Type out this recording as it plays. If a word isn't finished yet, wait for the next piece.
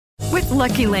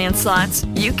Lucky Land Slots,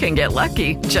 you can get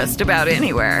lucky just about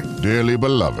anywhere. Dearly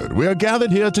beloved, we are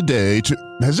gathered here today to...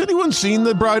 Has anyone seen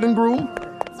the bride and groom?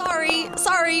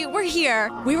 Sorry, we're here.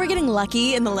 We were getting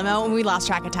lucky in the limo and we lost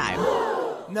track of time.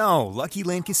 No, Lucky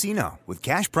Land Casino, with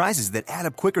cash prizes that add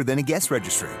up quicker than a guest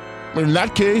registry. In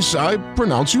that case, I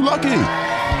pronounce you lucky.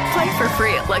 Play for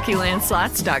free at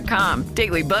LuckyLandSlots.com.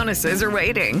 Daily bonuses are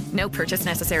waiting. No purchase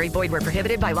necessary. Void where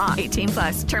prohibited by law.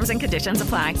 18+. Terms and conditions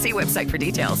apply. See website for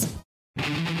details.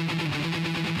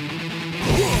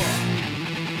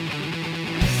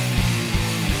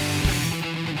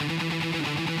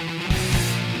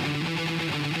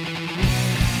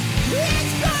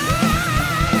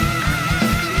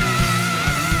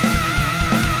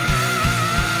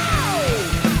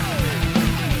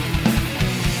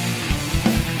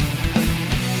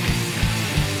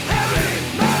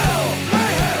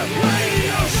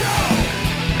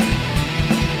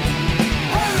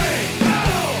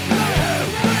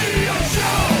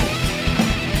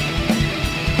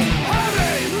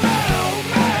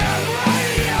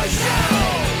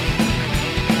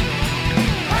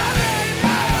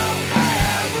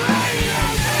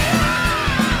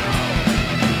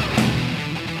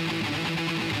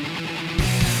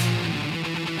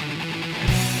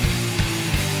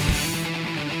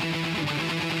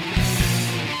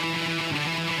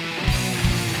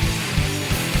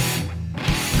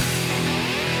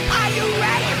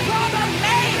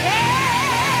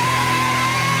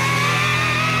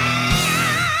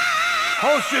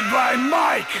 Hosted by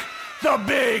Mike, the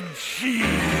Big Cheese.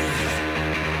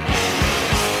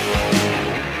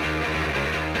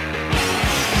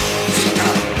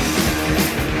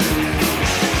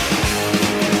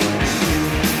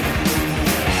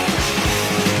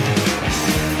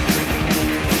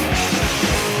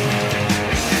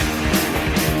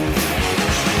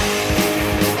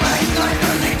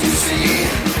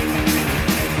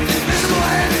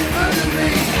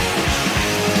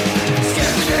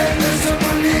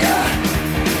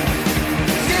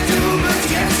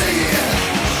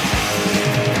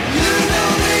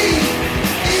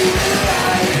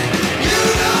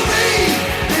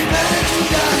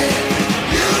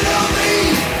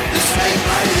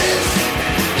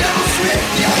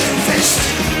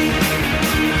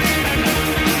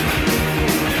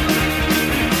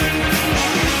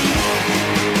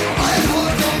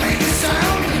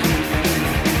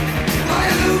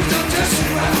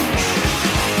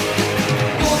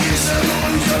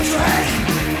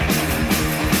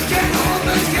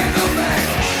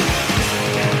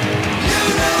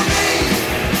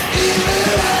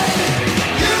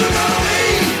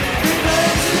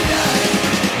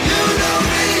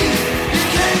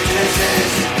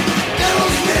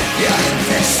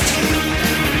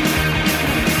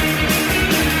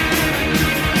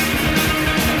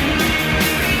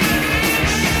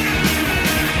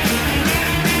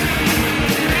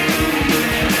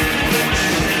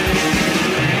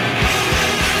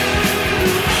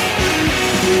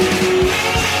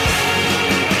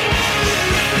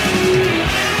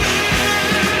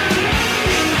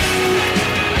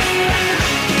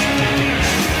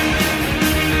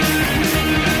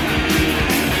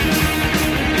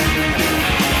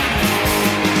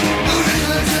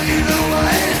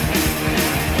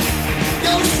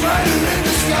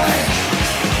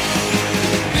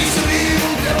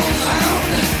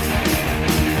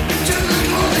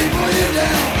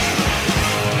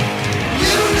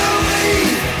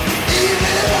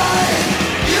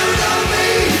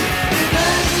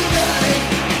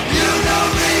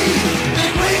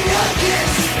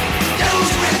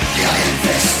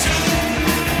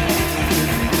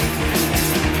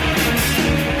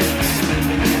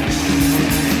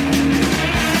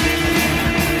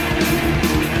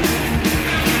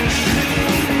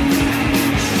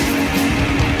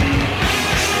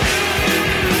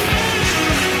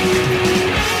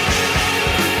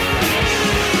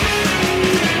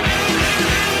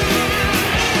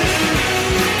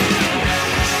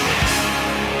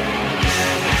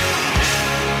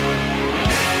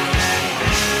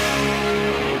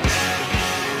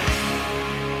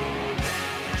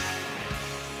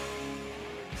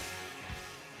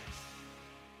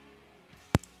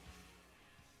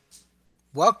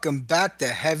 Welcome back to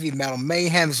Heavy Metal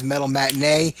Mayhem's Metal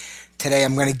Matinee. Today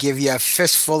I'm going to give you a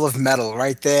fistful of metal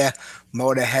right there.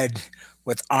 Motorhead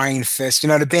with Iron Fist. You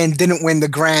know, the band didn't win the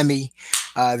Grammy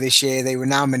this year. They were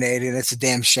nominated. It's a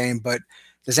damn shame, but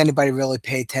does anybody really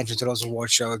pay attention to those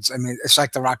award shows? I mean, it's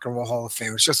like the Rock and Roll Hall of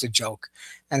Fame. It's just a joke,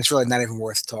 and it's really not even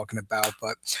worth talking about.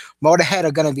 But Motorhead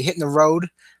are going to be hitting the road.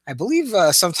 I believe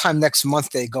sometime next month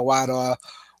they go out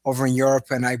over in Europe,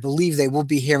 and I believe they will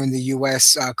be here in the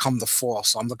U.S. Come the fall.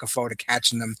 So I'm looking forward to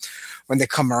catching them when they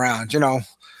come around.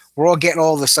 We're all getting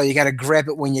older, so you got to grab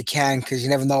it when you can, because you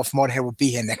never know if Motorhead will be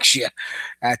here next year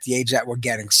at the age that we're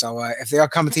getting. So if they are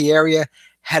coming to the area,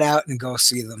 head out and go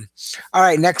see them. All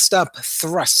right, next up,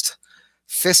 Thrust.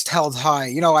 Fist Held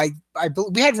High.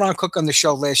 We had Ron Cook on the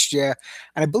show last year,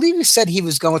 and I believe he said he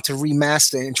was going to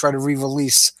remaster and try to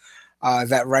re-release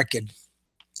that record.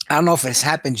 I don't know if it's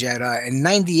happened yet. In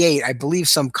 '98, I believe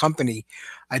some company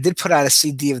I did put out a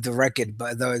CD of the record,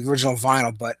 but the original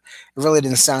vinyl, but it really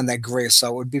didn't sound that great. So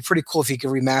it would be pretty cool if you could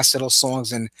remaster those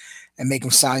songs and make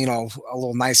them sound, a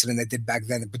little nicer than they did back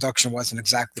then. The production wasn't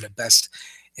exactly the best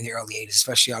in the early 80s,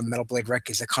 especially on Metal Blade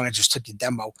Records. They kind of just took your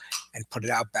demo and put it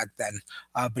out back then.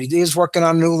 But he is working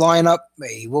on a new lineup.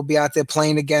 He will be out there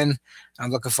playing again.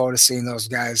 I'm looking forward to seeing those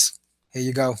guys. Here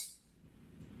you go.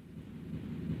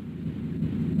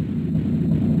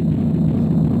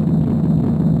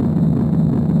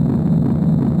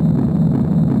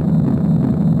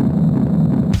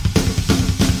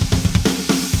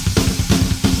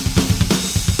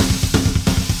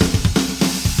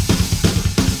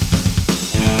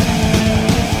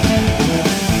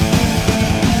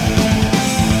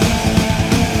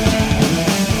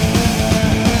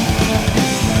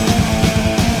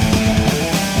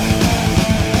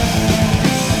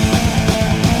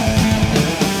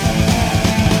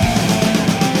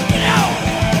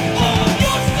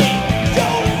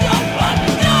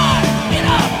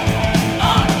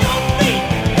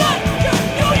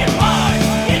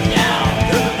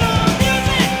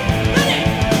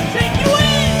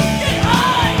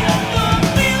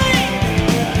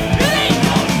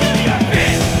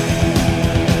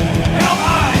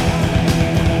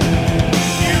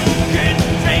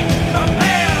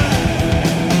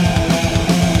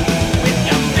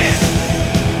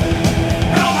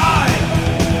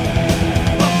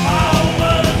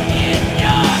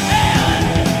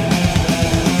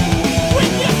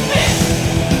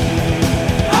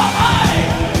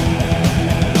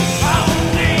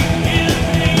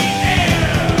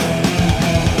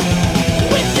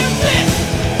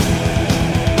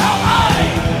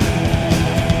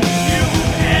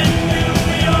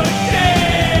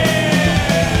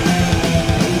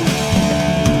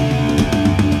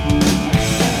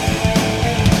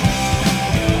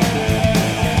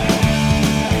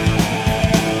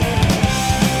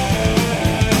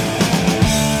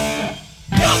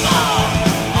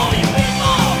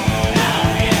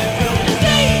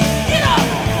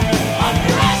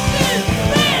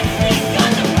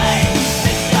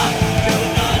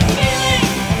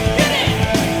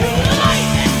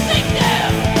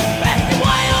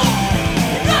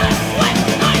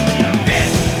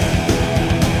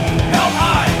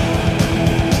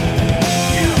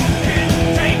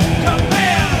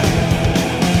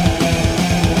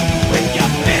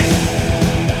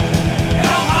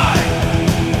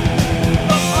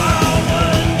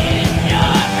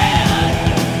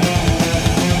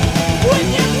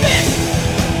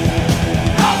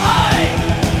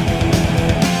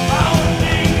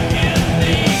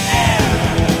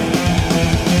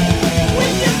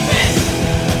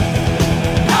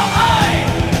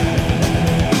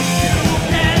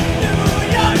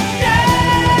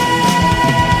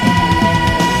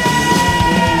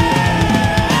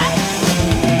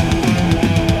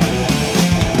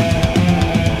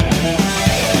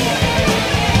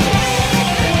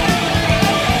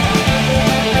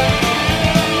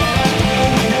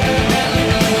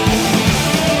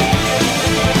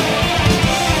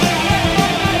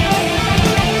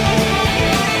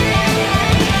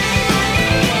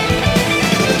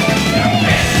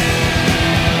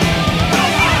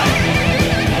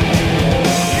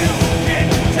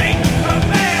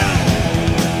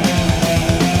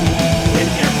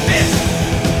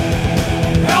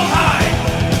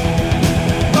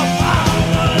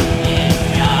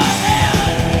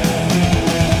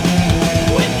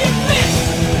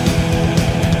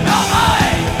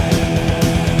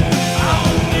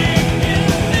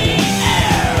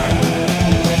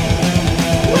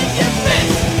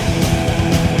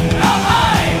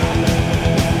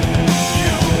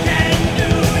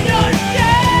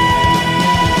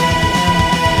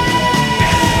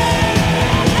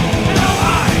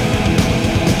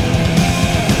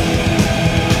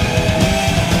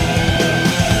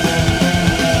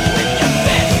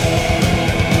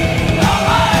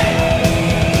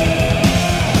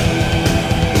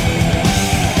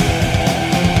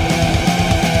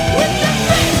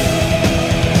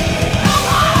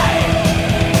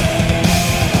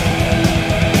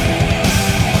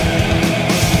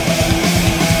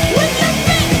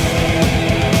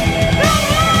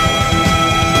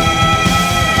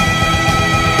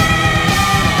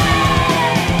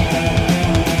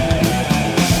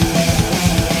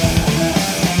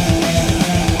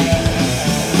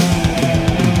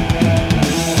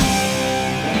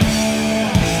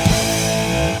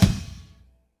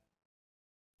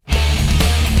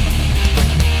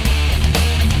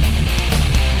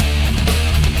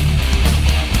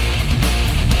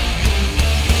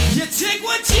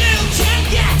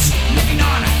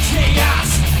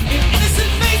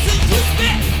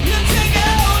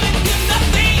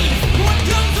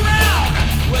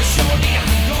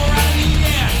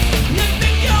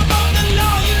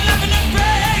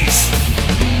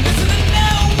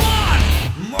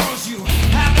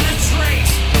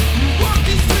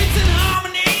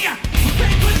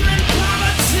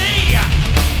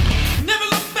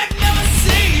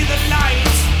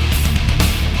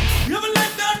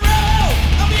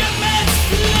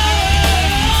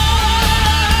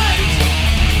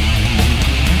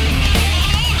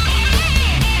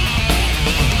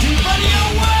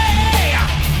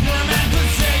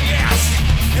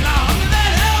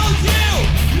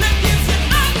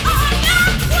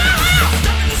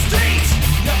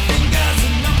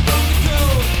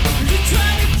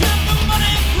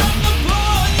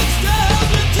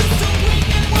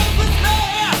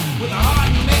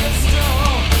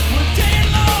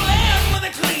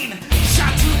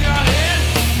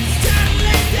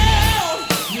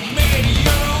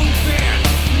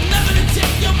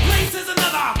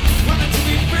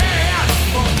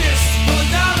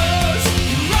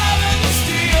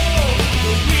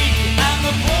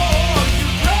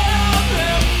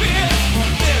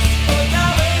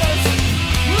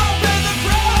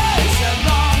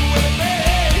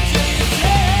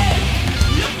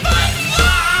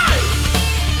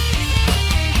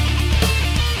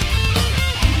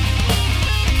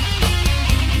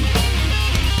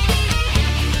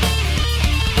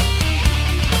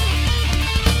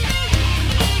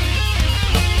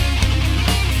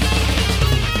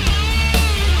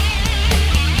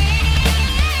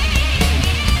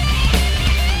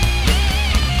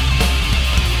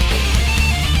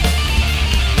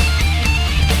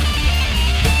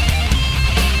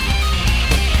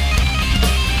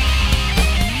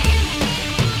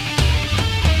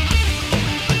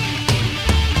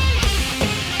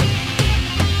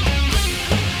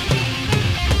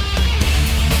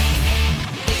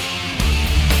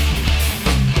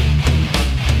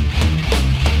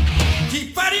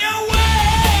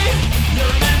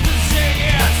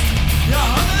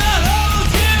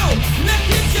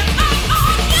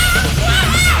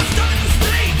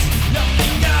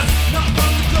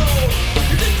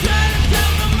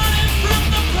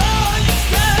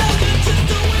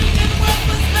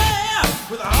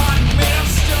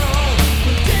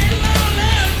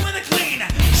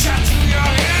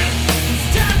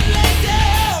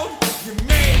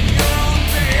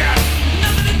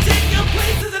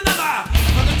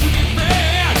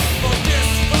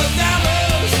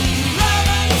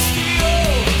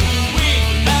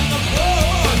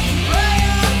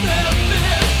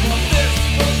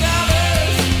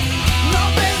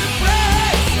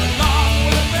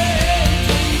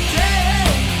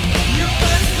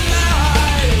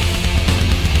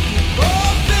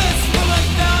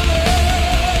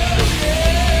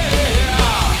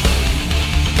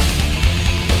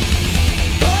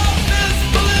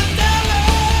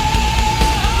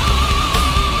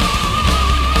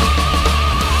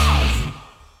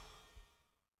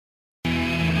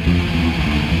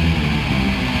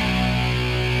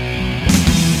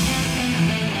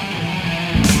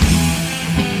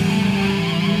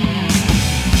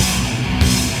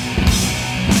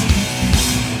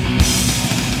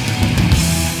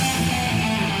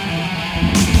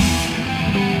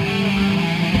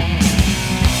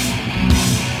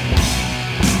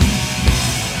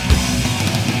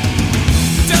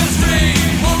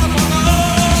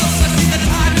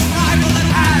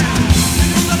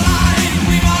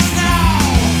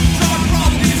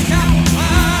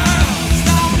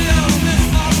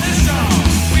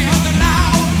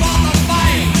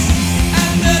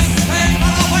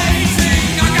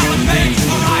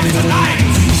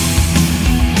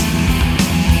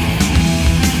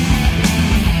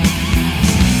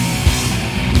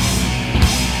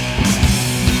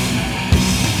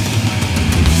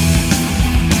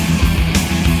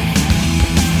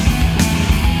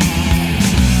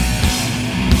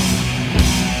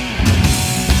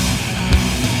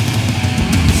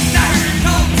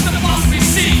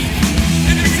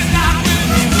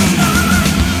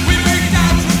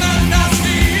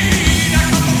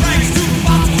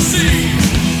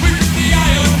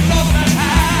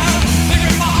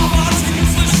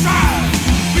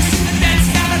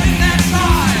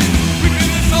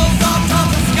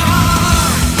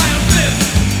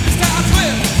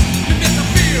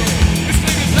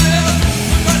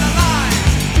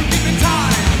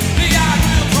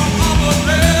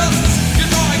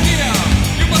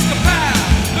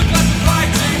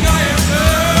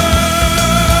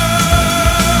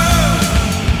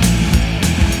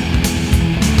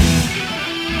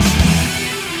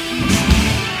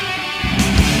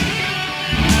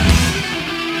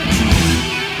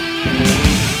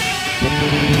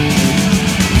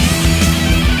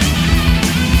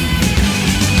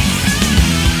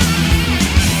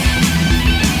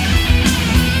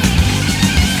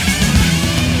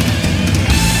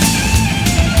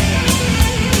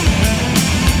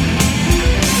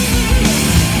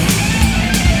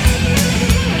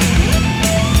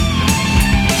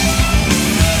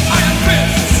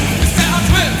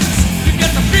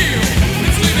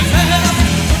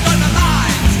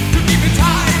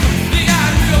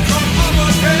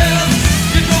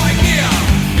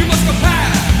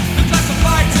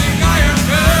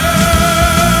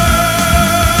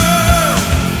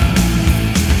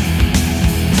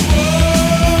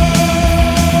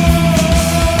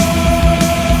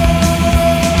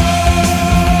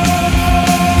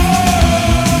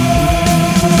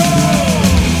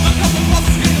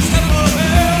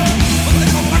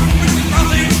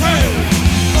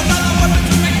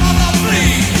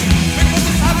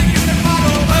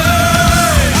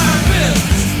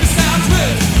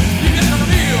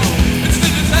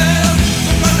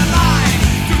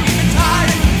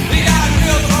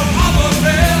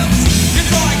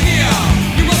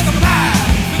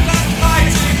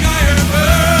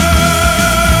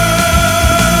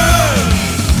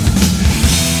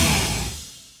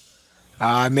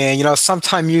 Man,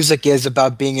 sometimes music is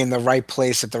about being in the right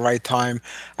place at the right time.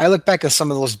 I look back at some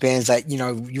of those bands that,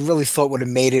 you really thought would have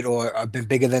made it or been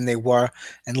bigger than they were.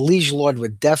 And Liege Lord were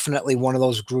definitely one of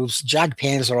those groups. Jag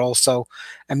Panzer also.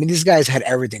 I mean, these guys had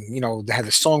everything. They had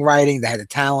the songwriting, they had the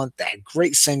talent, they had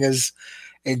great singers.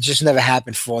 It just never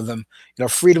happened for them.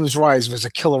 Freedom's Rise was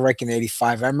a killer record in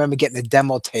 '85. I remember getting a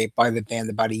demo tape by the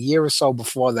band about a year or so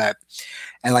before that,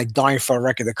 and like dying for a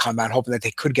record to come out, hoping that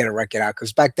they could get a record out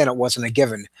because back then it wasn't a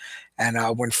given. And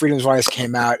when Freedom's Rise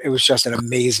came out, it was just an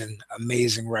amazing,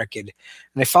 amazing record.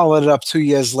 And they followed it up 2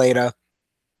 years later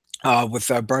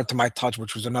with Burn to My Touch,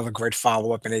 which was another great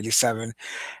follow-up in '87.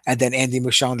 And then Andy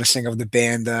Michon, the singer of the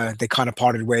band, they kind of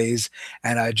parted ways.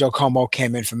 And Joe Como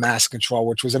came in for Mass Control,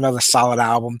 which was another solid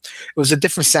album. It was a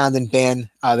different sounding band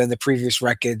than the previous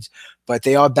records, but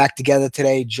they are back together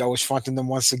today. Joe is fronting them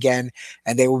once again,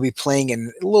 and they will be playing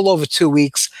in a little over 2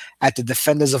 weeks at the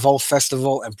Defenders of Old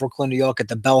Festival in Brooklyn, New York at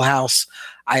the Bell House.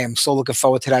 I am so looking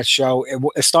forward to that show.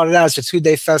 It started out as a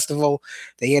 2-day festival.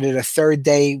 They added a third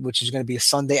day, which is going to be a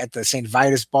Sunday at the St.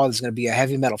 Vitus Bar. There's going to be a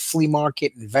heavy metal flea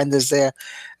market and vendors there,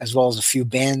 as well as a few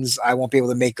bands. I won't be able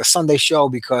to make a Sunday show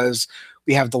because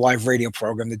we have the live radio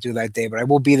program to do that day, but I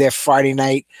will be there Friday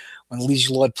night when Liege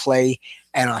Lord play,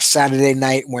 and on Saturday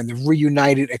night when the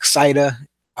reunited Exciter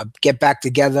get back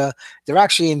together. They're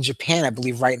actually in Japan, I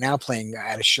believe, right now playing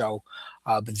at a show,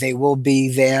 but they will be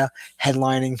there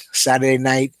headlining Saturday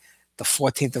night, the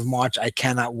 14th of March. I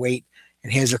cannot wait.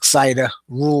 And here's Exciter,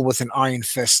 Rule with an Iron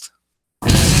Fist.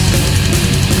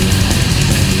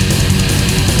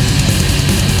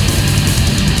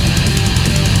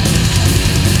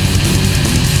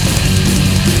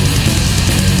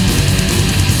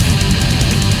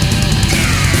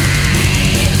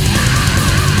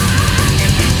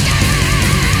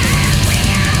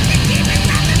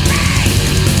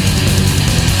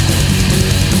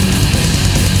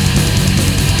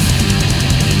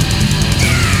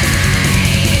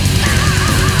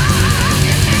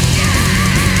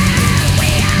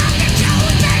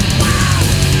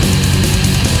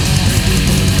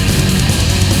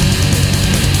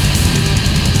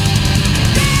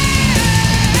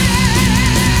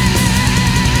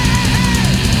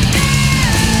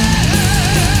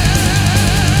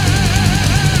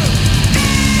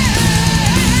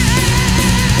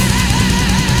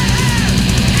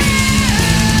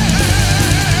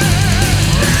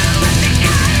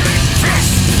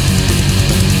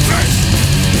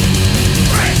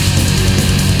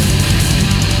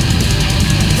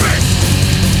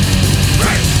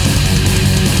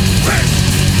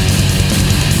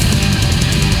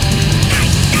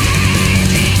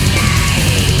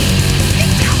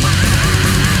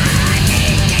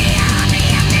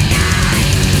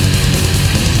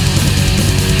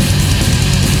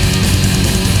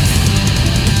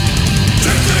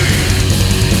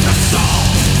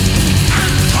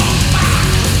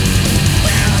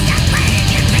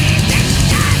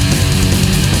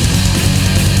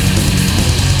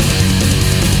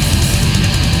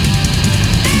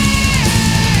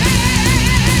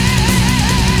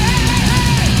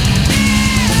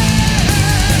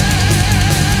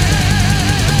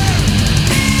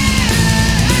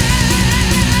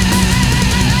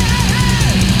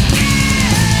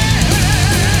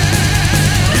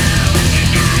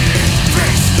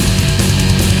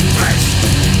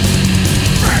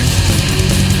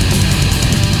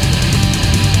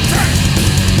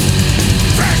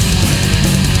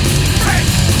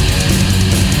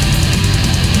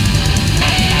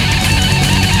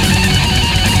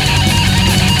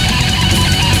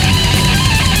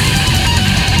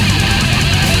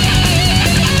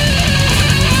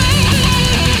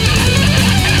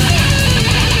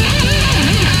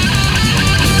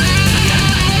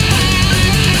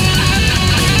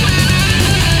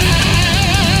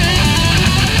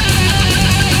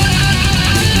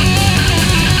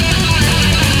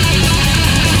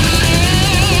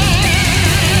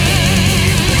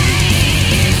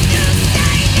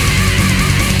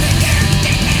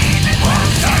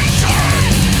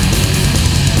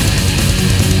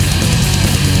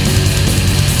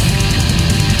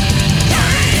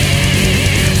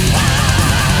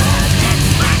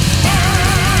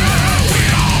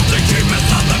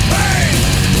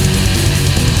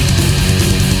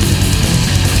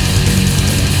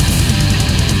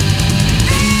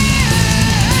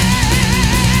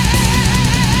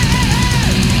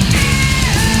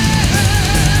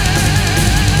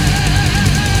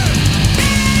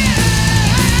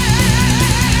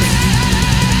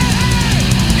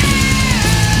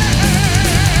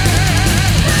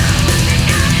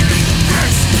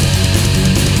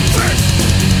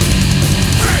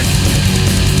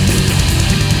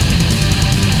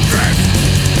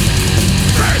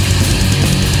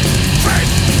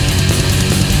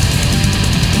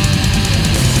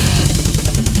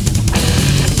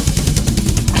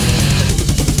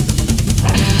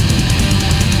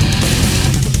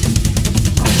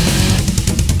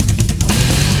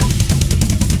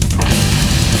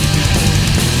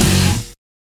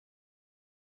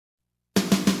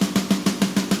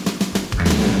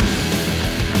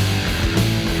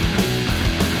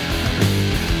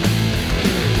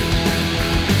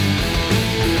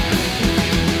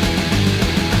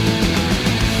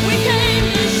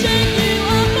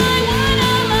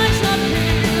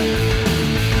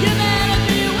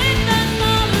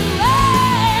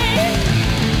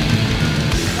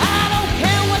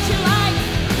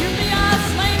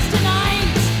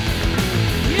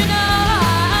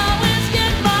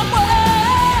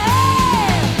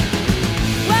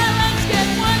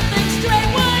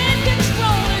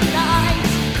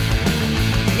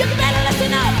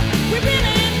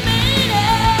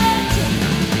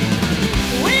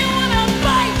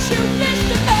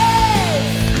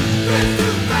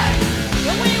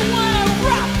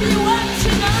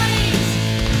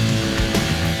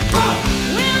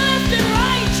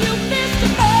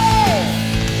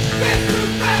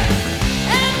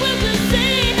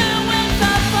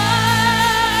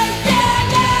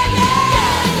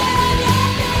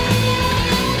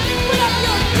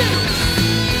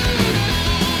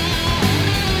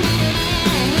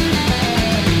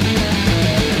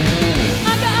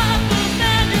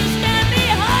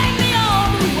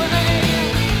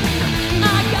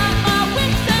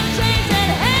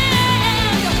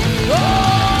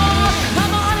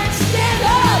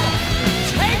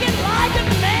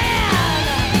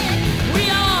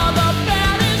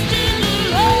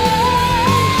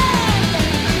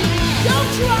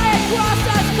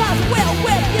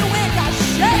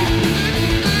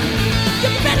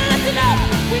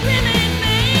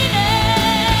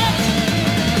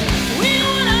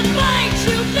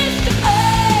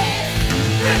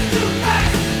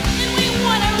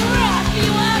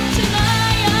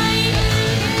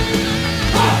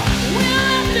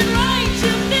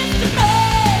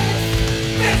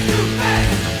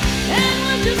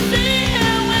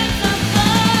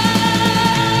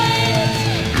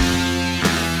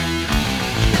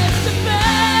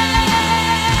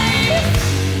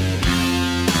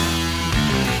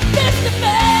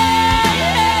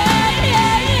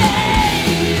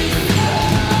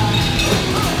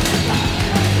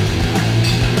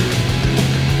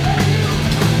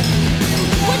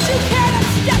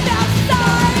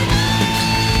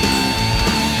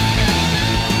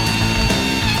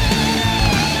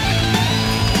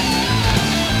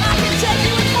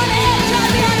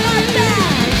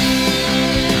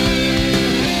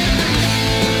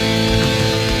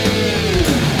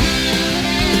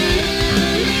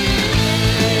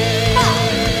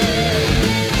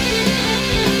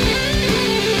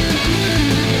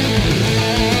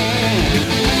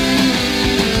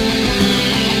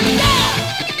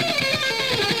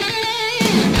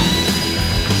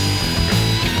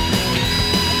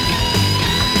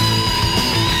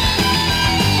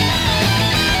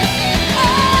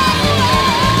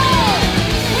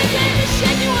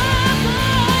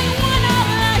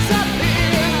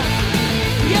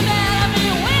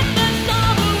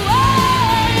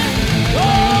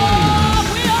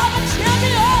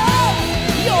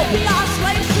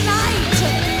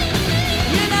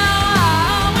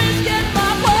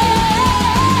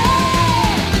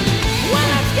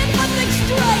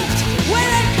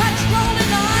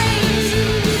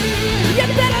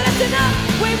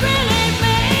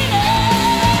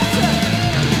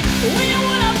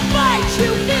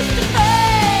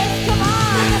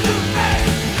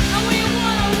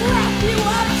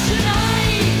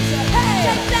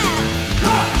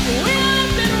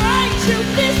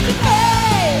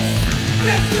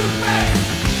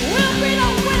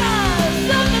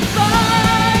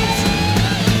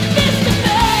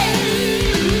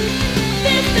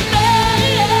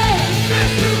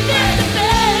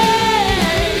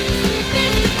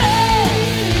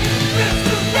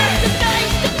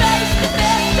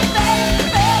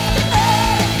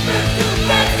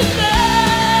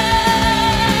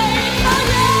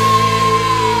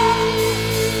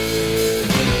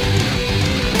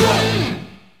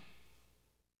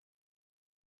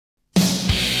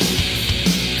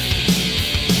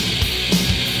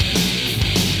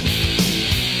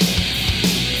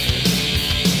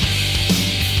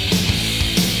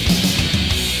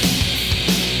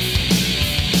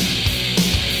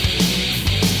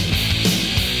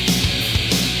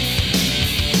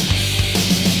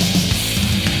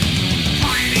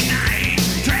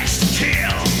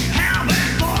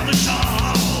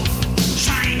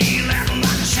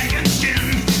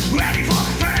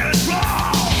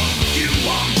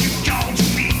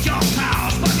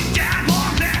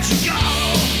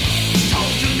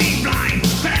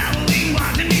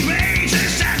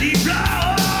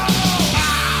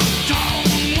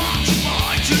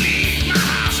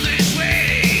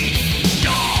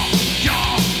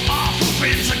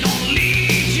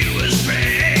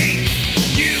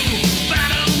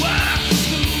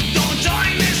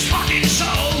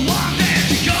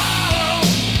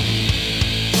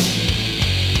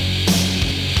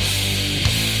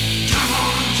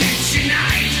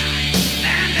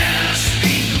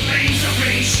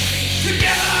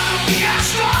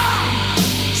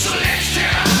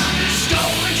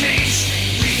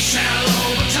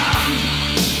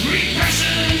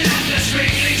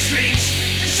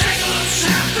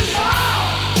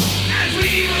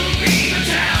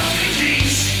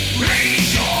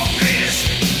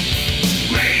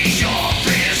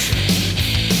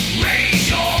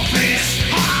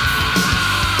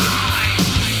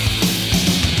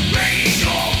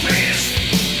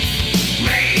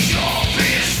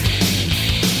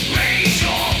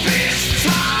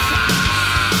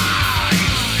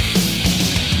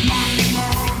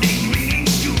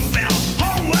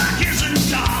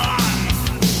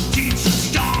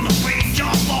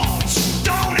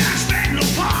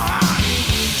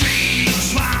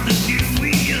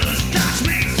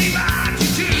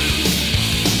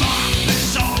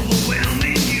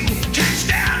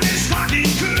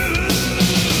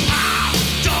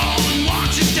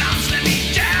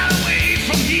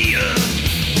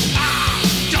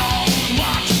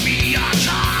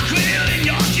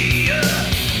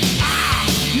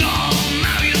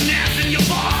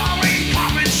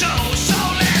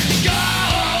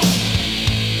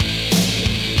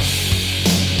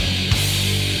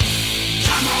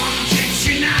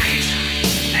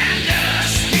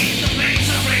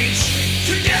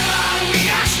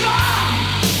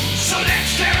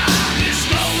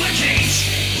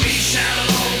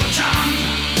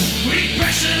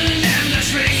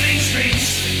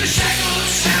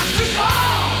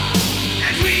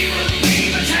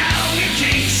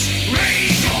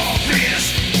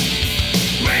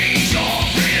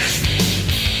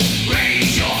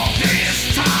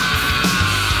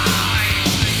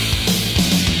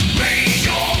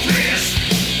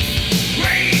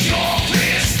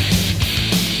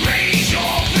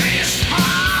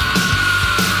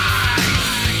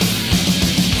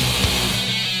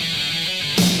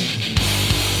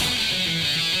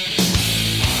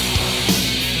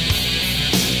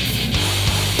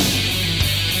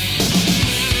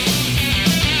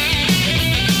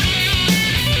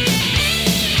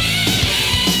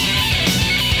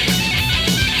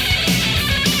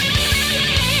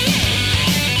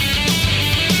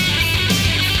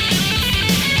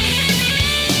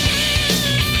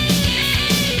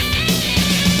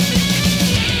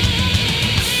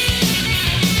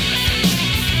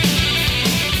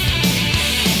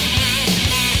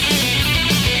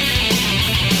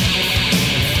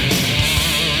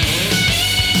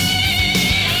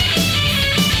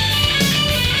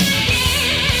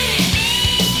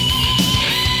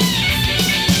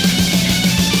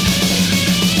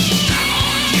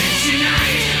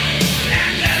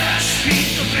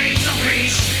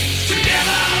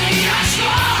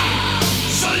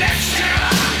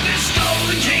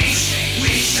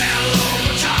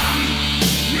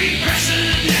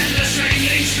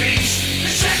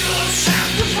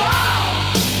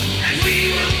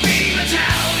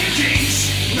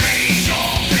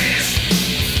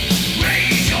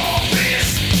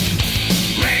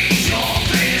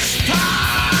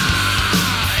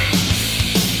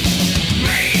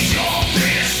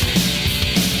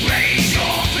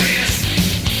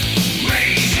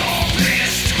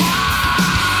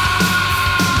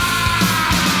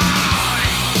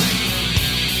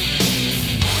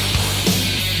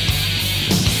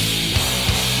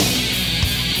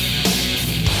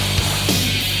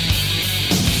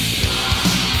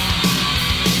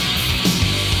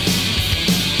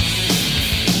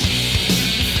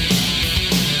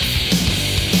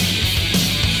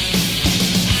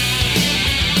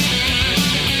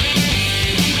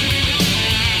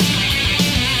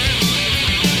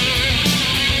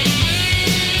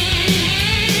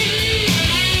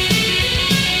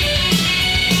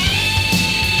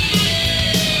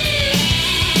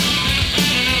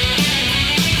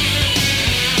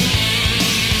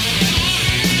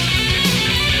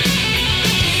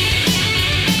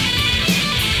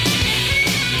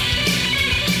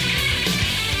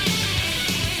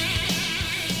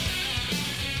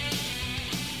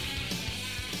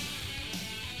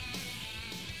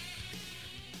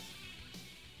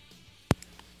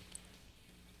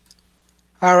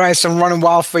 All right, so I'm running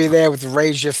wild for you there with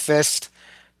Raise Your Fist.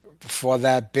 Before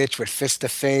that, Bitch with Fist to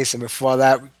Face. And before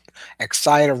that,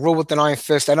 Exciter, Rule with an Iron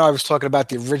Fist. I know I was talking about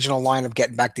the original lineup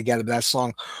getting back together, but that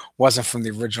song wasn't from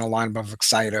the original lineup of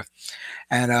Exciter.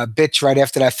 And Bitch right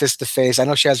after that, Fist to Face. I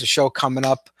know she has a show coming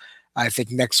up, I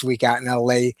think next week out in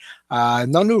LA.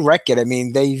 No new record. I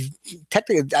mean, they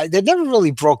never really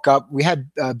broke up. We had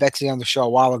Betsy on the show a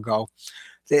while ago.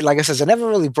 Like I said, they never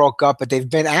really broke up, but they've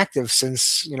been active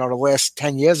since, the last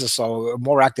 10 years or so,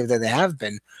 more active than they have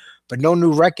been. But no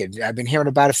new record. I've been hearing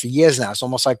about it for years now. It's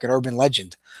almost like an urban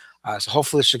legend. So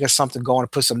hopefully she'll get something going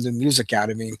and put some new music out.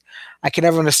 I mean, I can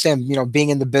never understand, being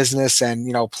in the business and,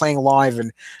 playing live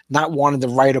and not wanting to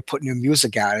write or put new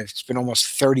music out. It's been almost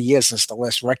 30 years since the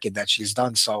last record that she's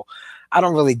done. So I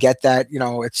don't really get that.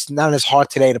 It's not as hard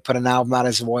today to put an album out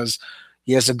as it was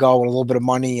years ago with a little bit of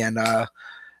money and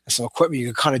some equipment. You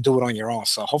can kind of do it on your own.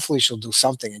 So hopefully she'll do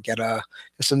something and get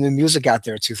some new music out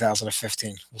there in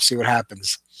 2015. We'll see what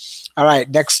happens. All right,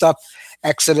 next up,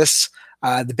 Exodus.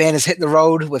 The band is hitting the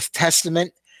road with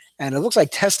Testament, and it looks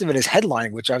like Testament is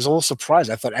headlining, which I was a little surprised.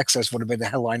 I thought Exodus would have been the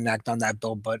headline act on that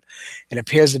bill, but it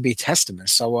appears to be Testament.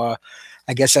 So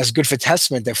I guess that's good for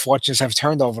Testament. Their fortunes have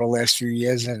turned over the last few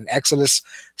years, and Exodus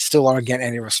still aren't getting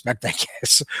any respect, I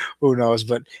guess. Who knows?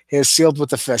 But here's Sealed with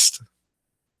the Fist.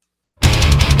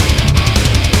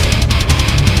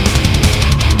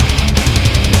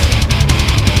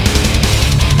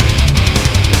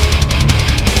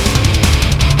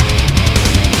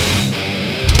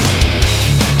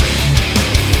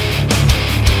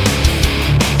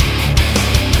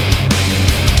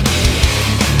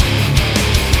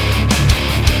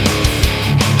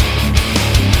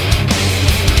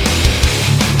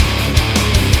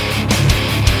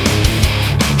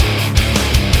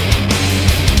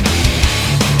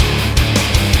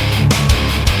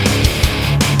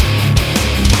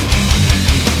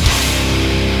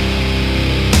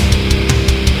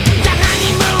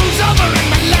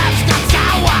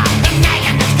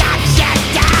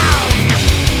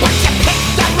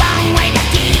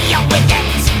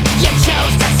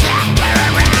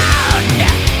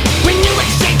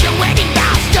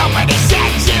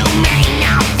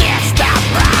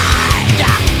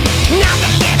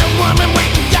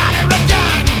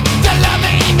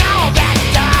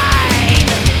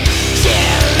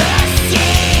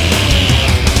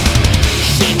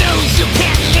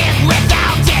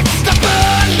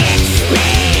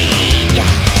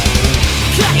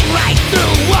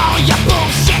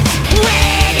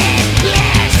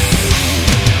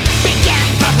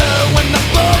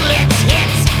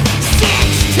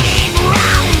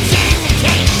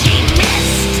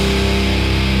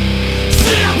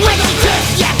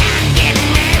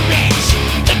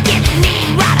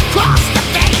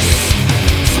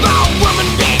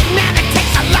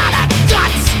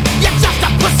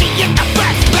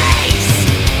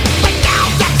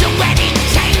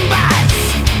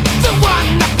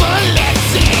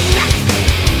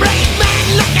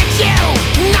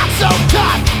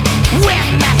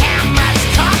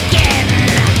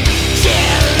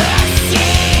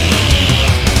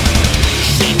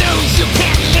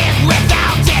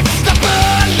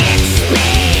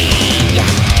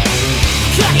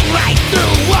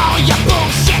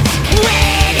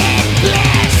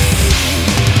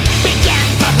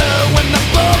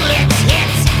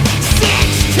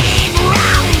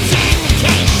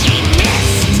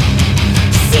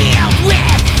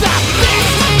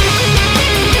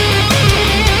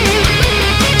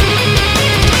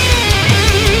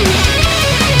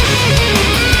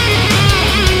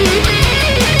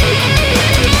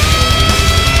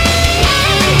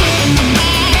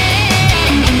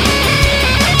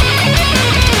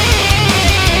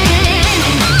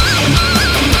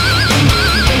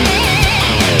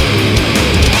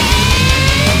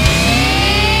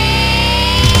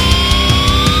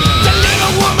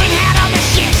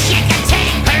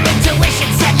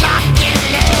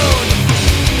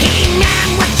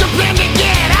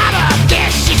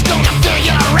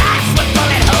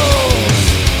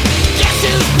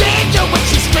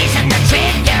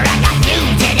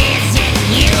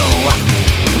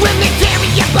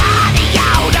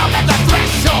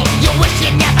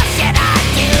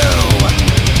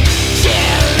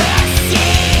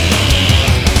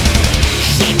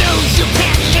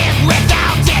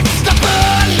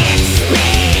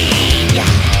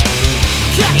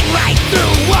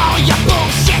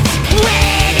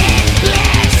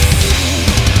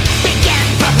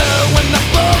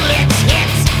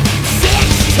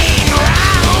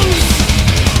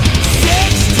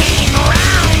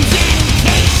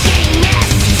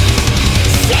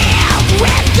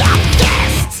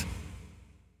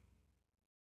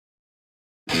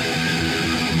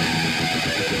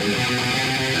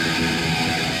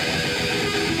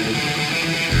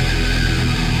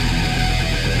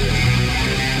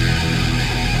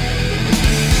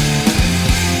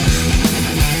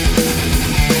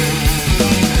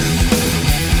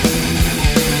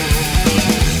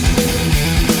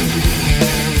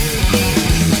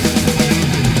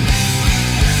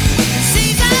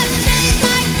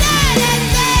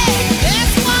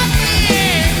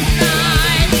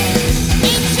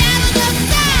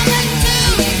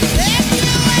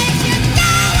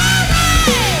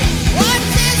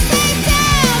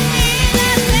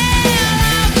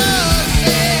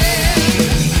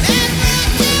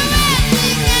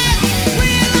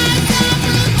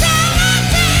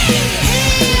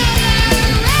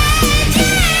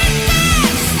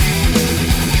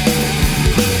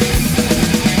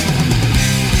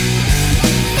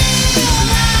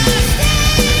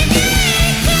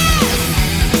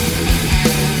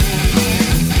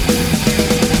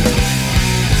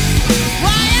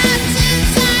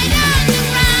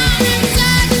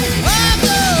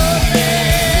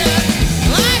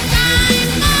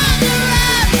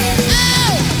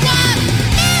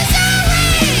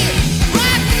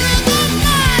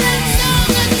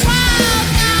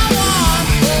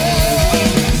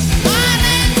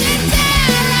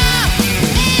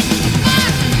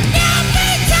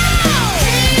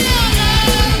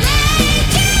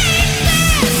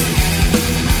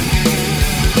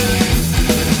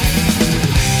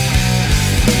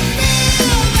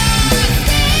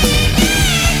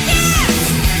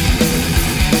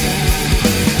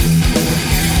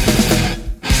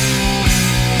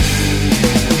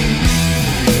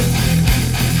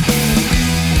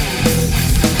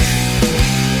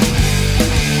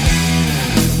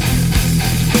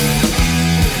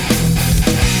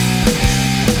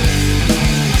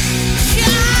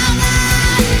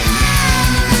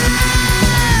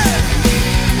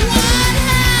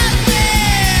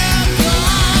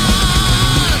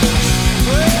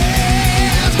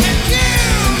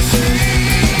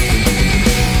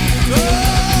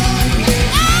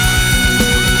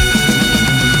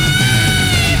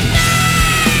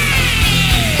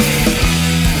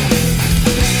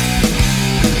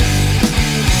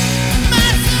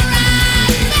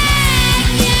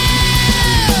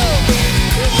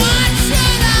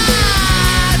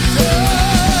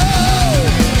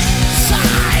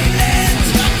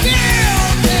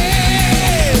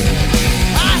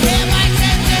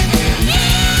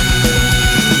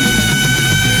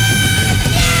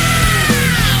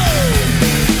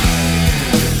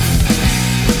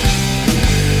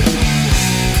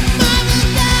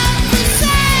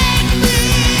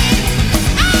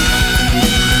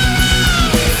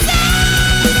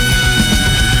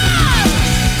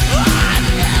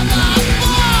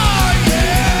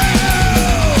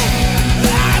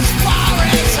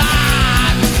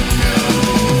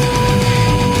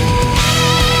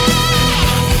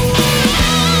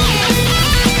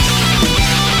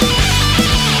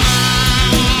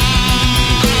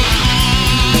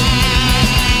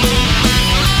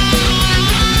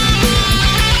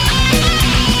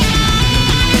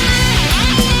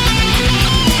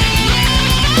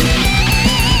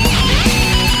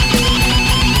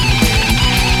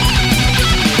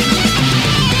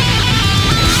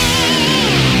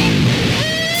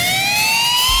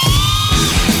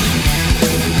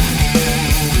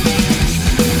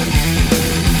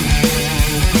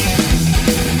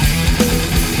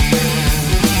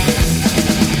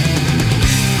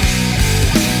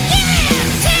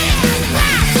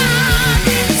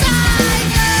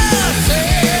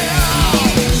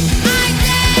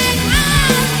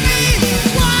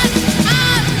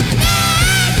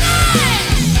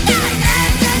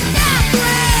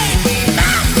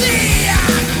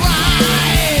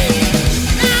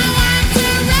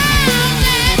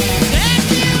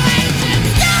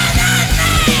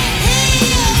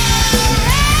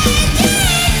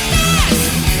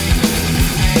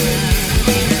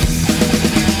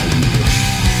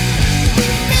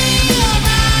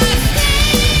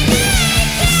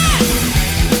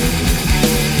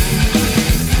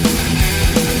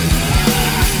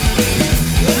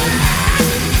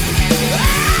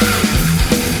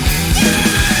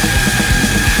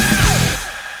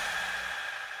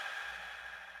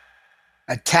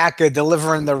 Attacker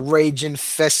delivering the Raging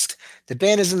Fist. The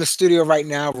band is in the studio right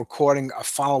now recording a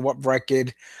follow-up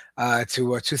record to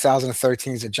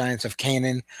 2013's The Giants of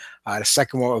Canaan. The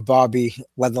second one with Bobby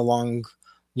led along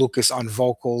Lucas on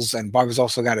vocals, and Bobby's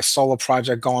also got a solo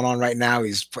project going on right now.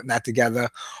 He's putting that together.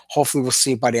 Hopefully we'll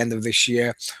see it by the end of this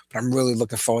year, but I'm really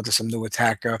looking forward to some new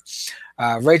Attacker.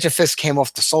 Rage of Fist came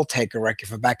off the Soul Taker record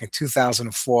from back in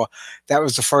 2004. That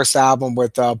was the first album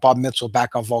with Bob Mitchell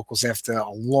back on vocals after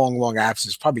a long, long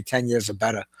absence, probably 10 years or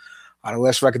better. The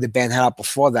last record the band had out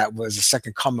before that was The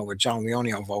Second Coming with John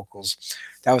Leone on vocals.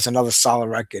 That was another solid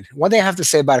record. One thing I have to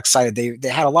say about Excited, they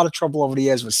had a lot of trouble over the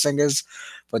years with singers,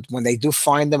 but when they do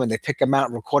find them and they pick them out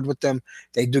and record with them,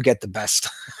 they do get the best.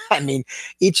 I mean,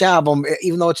 each album,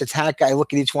 even though it's Attack, I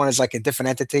look at each one as like a different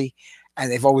entity,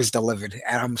 and they've always delivered.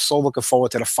 And I'm so looking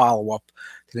forward to the follow-up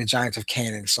to the Giants of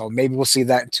Canaan. So maybe we'll see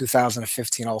that in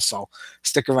 2015 also.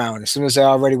 Stick around. As soon as they're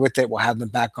all ready with it, we'll have them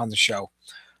back on the show.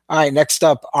 All right, next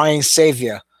up, Iron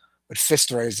Savior with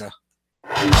Fist Razor.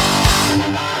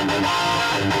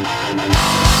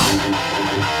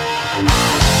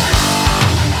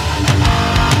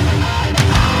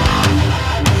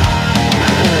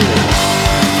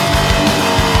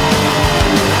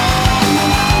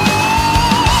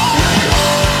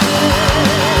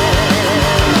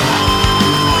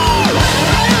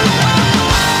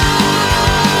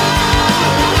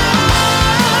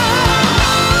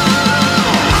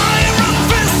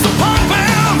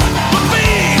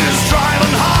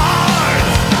 Driving hard,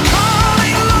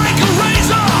 cutting like a razor.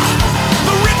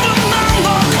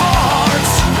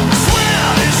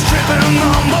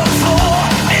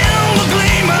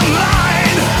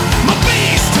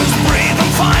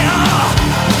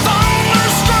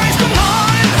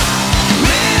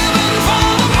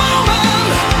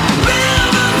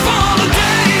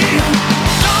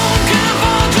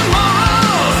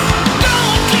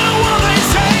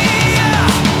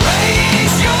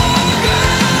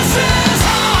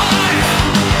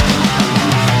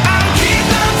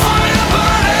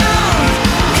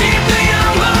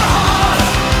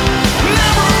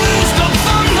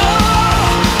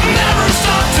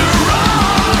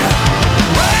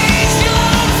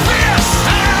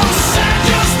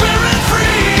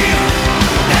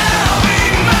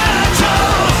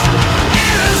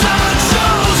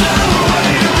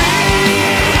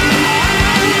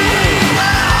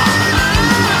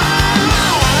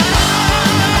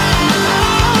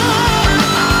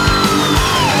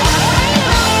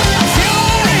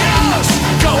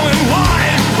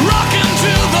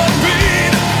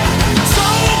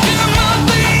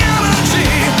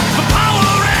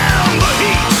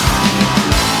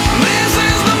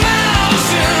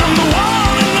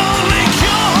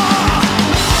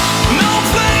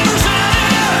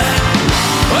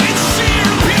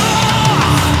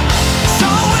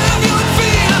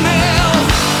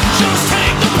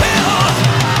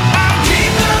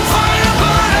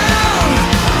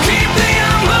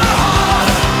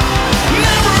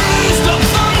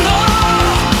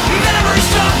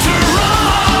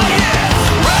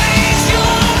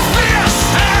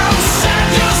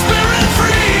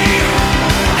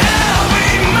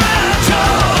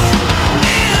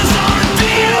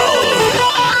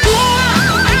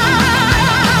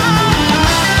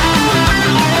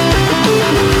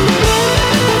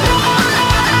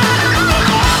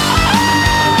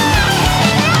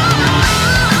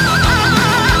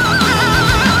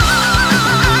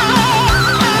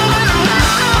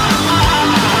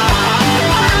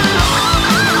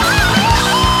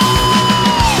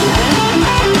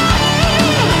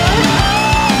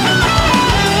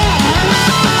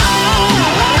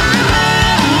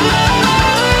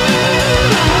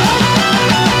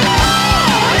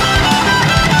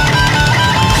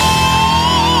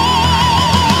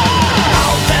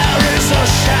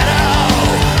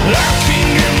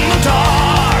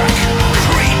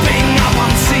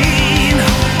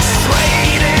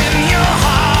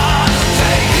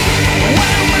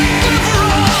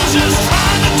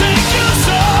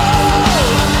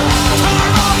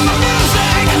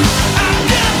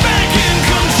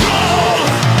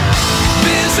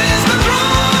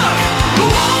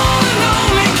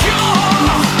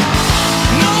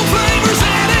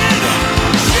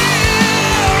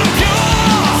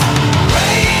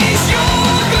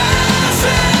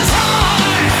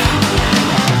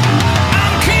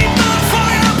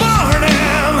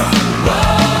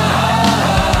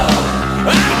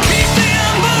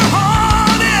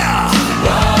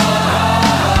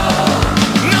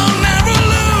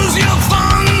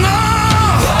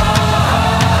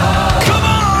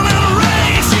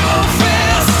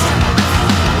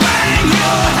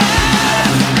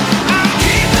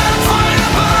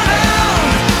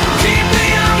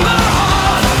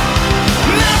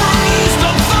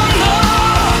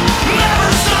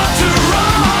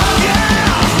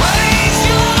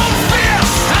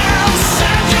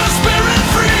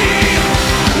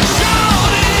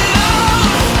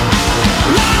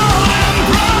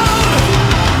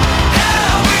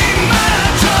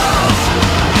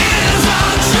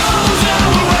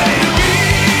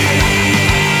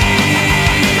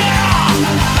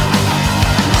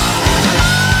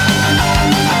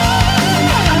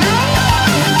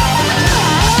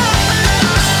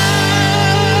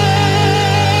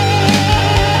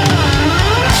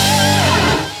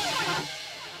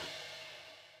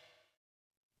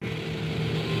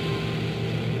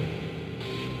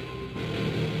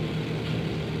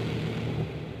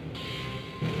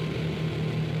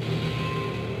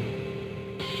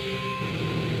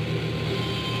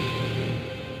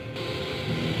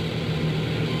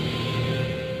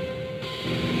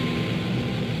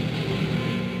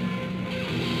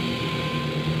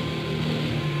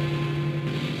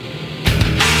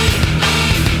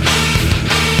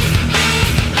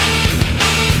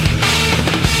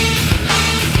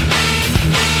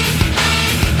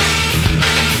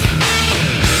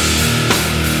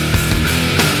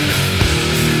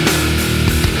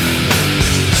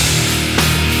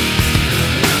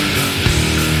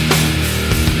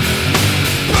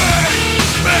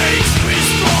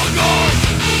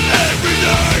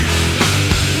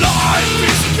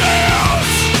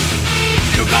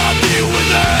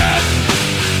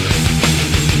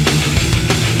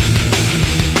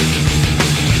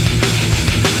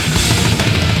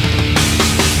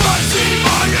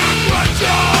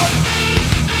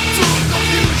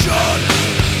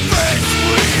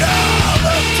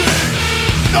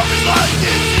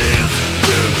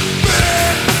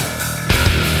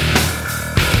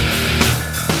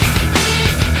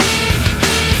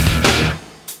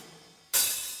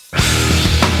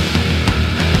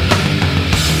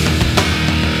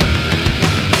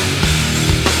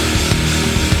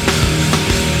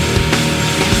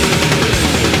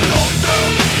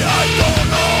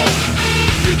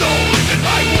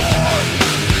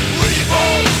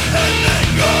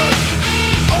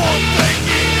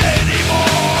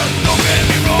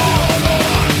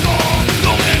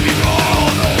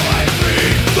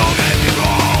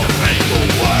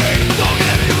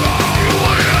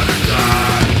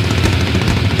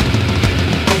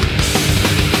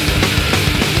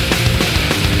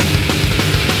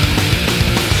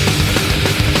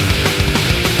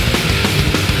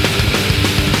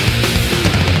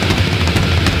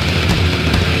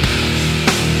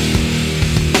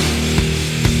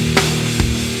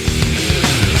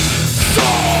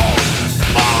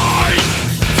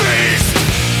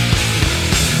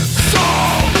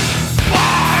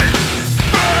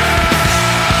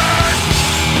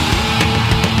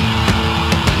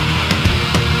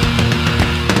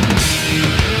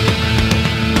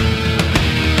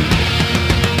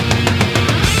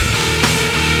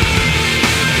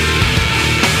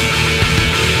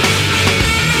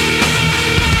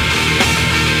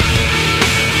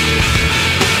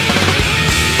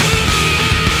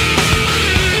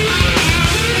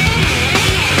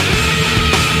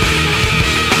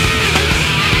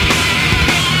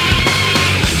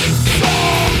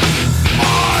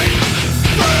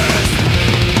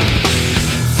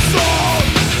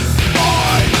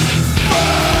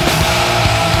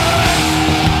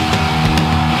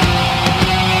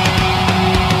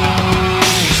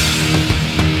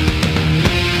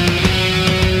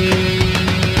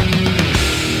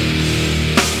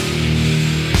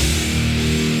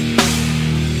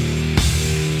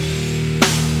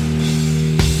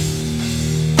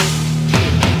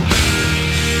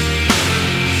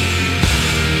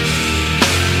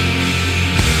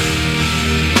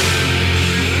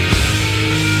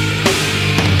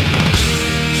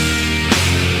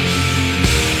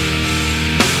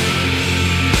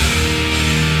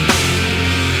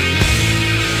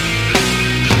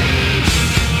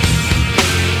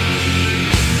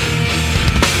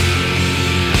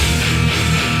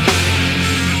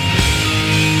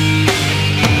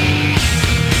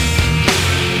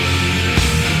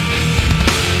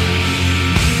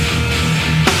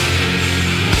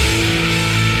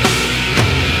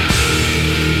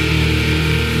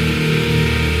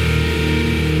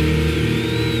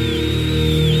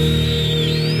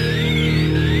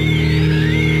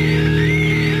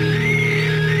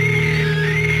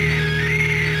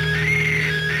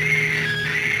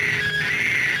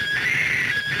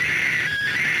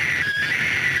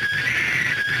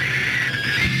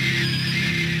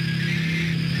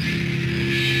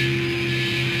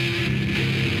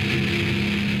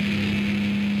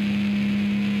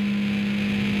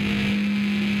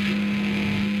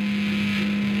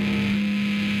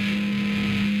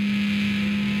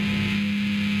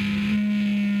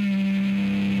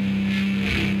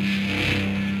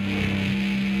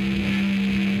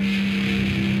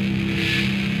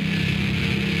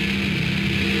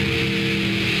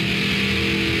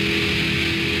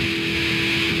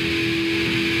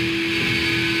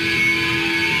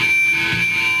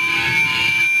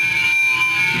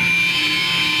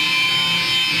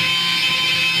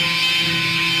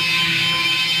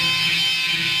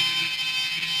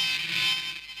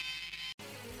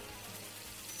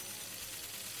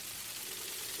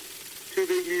 of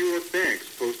the New York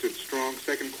banks posted strong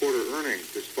second quarter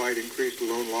earnings despite increased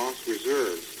loan loss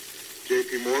reserves.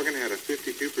 JP Morgan had a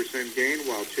 52% gain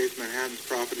while Chase Manhattan's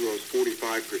profit rose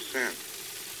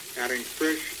 45%, adding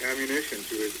fresh ammunition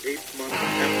to his 8-month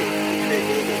effort to take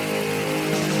over.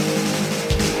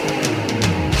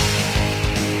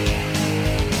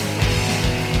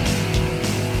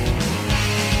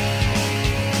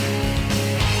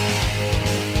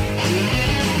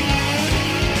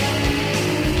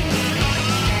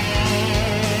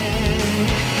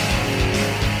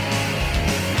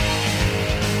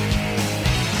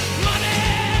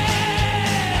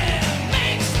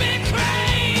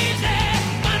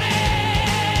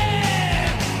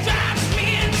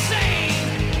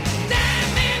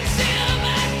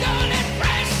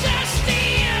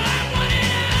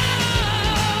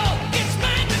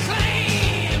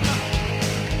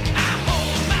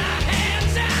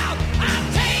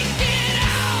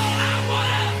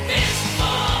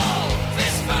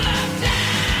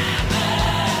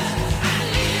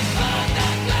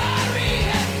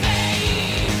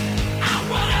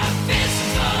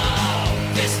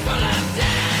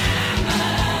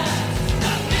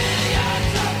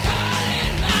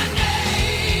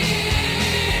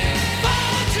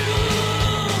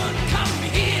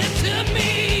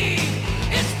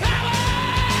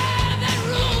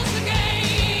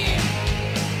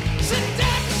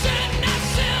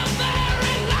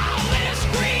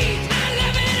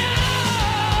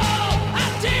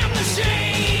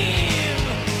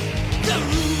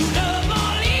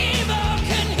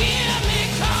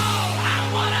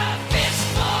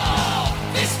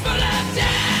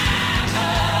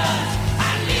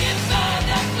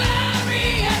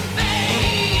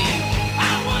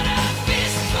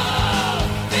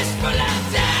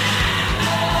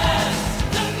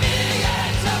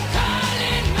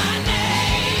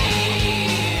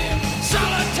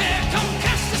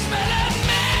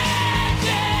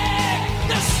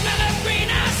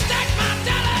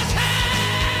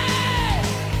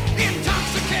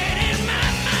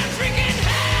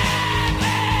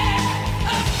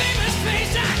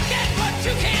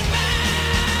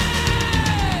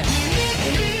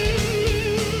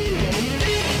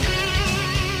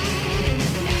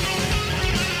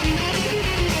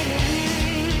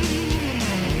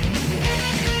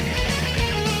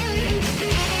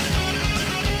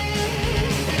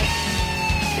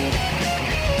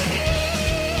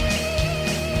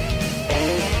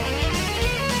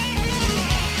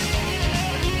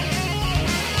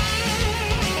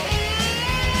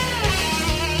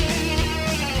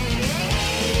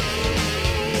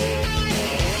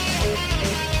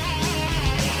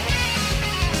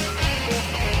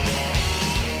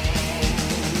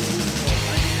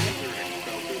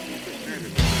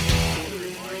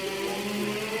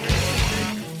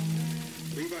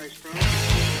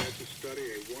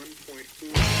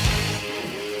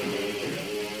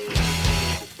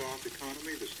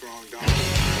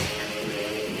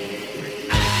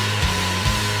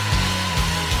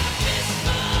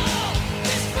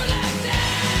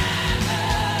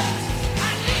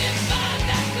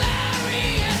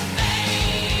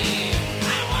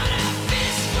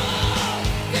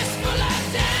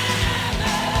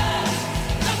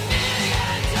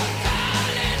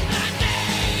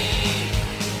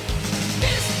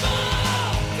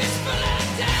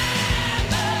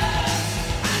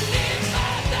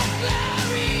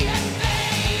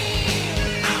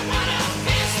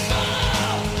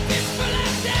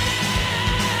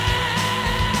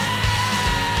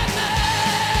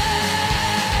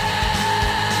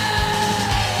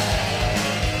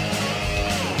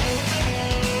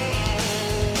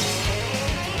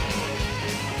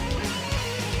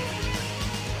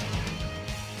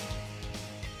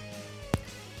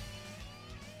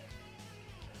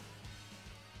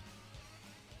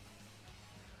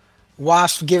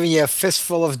 Wasp giving you a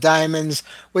fistful of diamonds.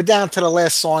 We're down to the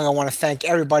last song. I want to thank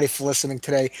everybody for listening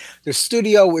today. The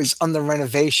studio is under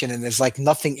renovation and there's like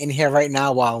nothing in here right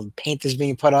now while paint is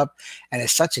being put up. And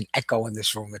there's such an echo in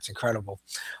this room. It's incredible.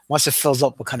 Once it fills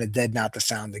up, we're kind of dead out the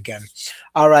sound again.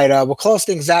 All right, we'll close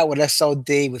things out with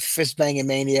SOD with Fist Banging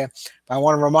Mania. But I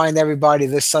want to remind everybody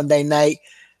this Sunday night,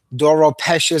 Doro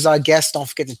Pesh is our guest. Don't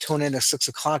forget to tune in at 6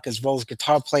 o'clock, as well as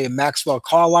guitar player Maxwell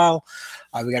Carlisle.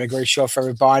 We got a great show for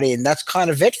everybody. And that's kind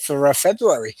of it for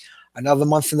February. Another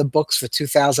month in the books for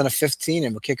 2015,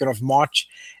 and we're kicking off March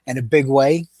in a big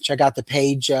way. Check out the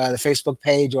page, the Facebook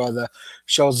page, or the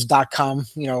shows.com,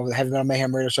 the Heavy Metal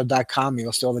Mayhem Radio Show.com.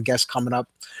 You'll see all the guests coming up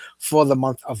for the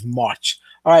month of March.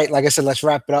 All right, like I said, let's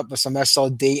wrap it up with some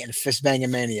SOD and Fist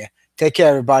Banging Mania. Take care,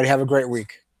 everybody. Have a great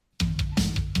week.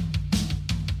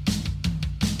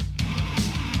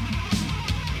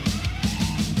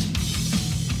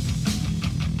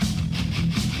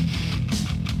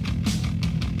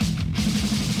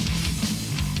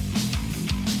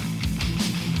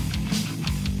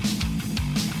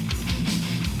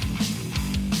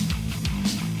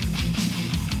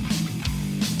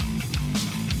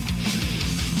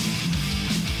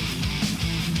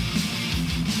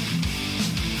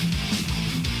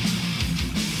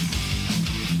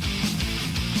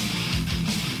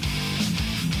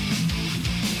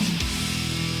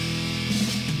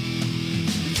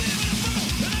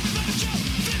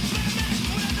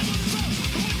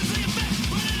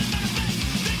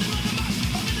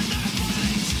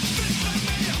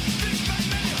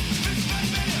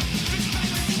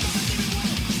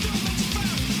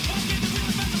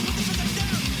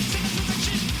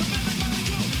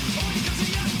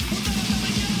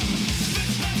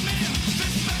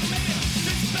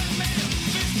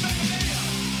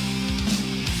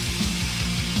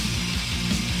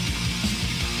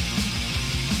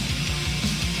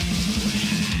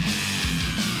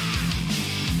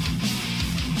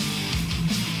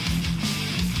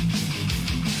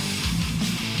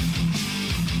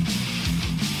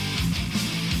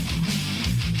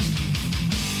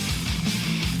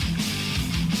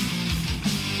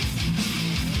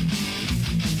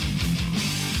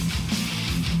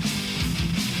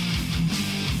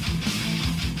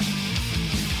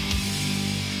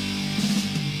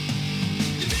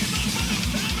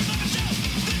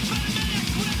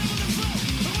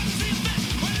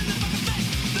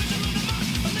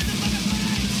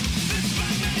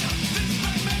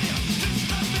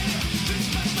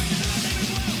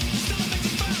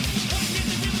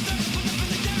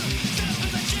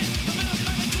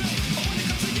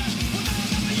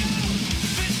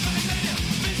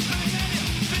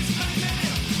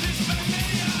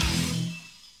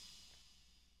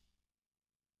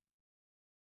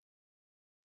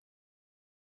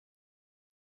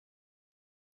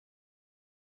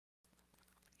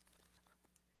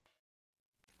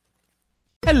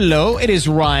 Hello, it is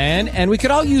Ryan, and we could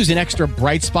all use an extra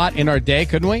bright spot in our day,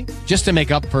 couldn't we? Just to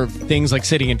make up for things like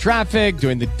sitting in traffic,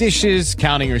 doing the dishes,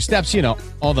 counting your steps, you know,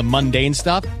 all the mundane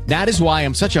stuff. That is why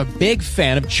I'm such a big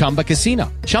fan of Chumba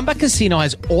Casino. Chumba Casino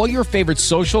has all your favorite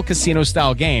social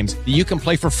casino-style games that you can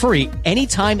play for free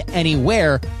anytime,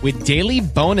 anywhere with daily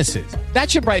bonuses.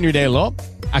 That should brighten your day a little.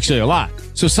 Actually, a lot.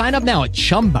 So sign up now at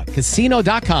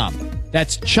ChumbaCasino.com.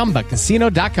 That's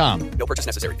ChumbaCasino.com. No purchase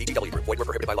necessary. VGW Group. Void where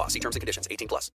prohibited by law. See terms and conditions. 18+.